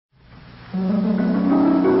Well,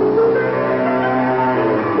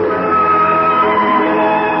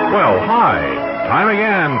 hi. Time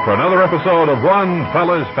again for another episode of One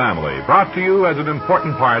Fella's Family, brought to you as an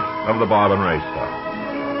important part of the Bob and Ray stuff.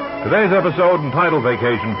 Today's episode, entitled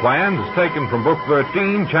Vacation Plans, is taken from Book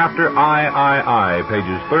 13, Chapter I,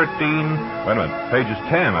 pages 10,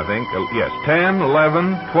 I think. Yes, 10,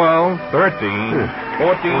 11, 12, 13,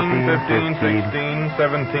 14, 15, 16,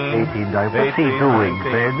 17, 18. What's he doing,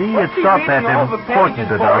 Sandy? It's not that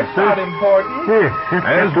important, announcer.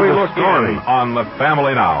 As we look in on the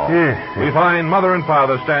family now, we find Mother and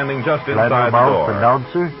Father standing just inside the door.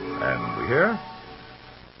 Announcer. And we hear...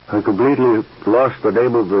 I completely lost the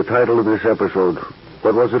name of the title of this episode.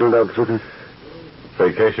 What was it, announcer?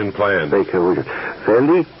 Vacation plans.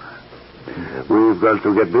 Sandy, we've got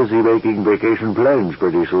to get busy making vacation plans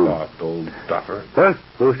pretty soon. Soft old duffer. Huh?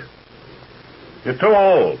 What? You're too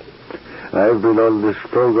old. I've been on this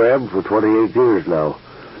program for 28 years now,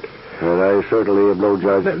 and I certainly am no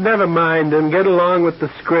judge. Never mind him. Get along with the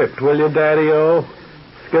script, will you, Daddy-O?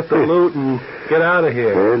 Get the loot and get out of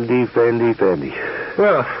here. Fandy.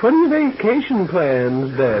 Well, what are your vacation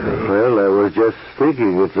plans, Daddy? Well, I was just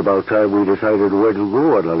thinking it's about time we decided where to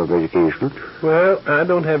go on our vacation. Well, I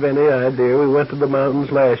don't have any idea. We went to the mountains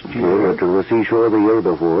last year. We went to the seashore the year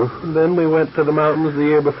before. And then we went to the mountains the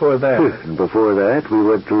year before that. And before that, we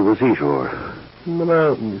went to the seashore. In the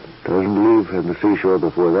mountains. Doesn't leave in the seashore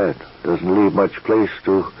before that. Doesn't leave much place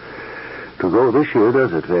to go this year,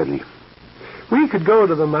 does it, Fanny? We could go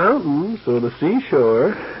to the mountains or the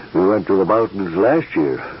seashore. We went to the mountains last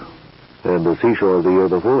year, and the seashore the year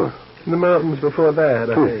before. The mountains before that,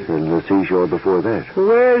 I think. And the seashore before that.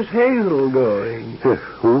 Where's Hazel going?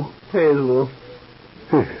 Who? Hazel.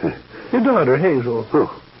 Your daughter, Hazel.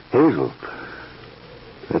 Oh, Hazel.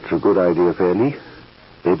 That's a good idea, Fanny.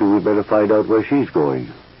 Maybe we'd better find out where she's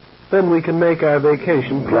going. Then we can make our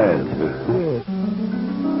vacation plans. Yes.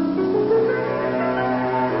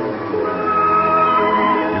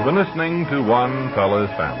 You've been listening to One Fella's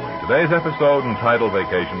Family. Today's episode, entitled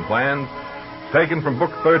Vacation Plans, taken from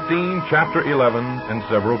Book 13, Chapter 11, and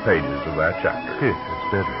several pages of that chapter. It's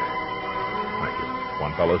better. Thank you.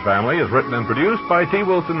 One Fella's Family is written and produced by T.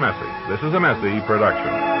 Wilson Messy. This is a Messy production.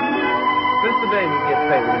 Mr. Damon gets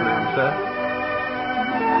paid now, sir.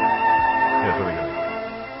 Yes, what are you going to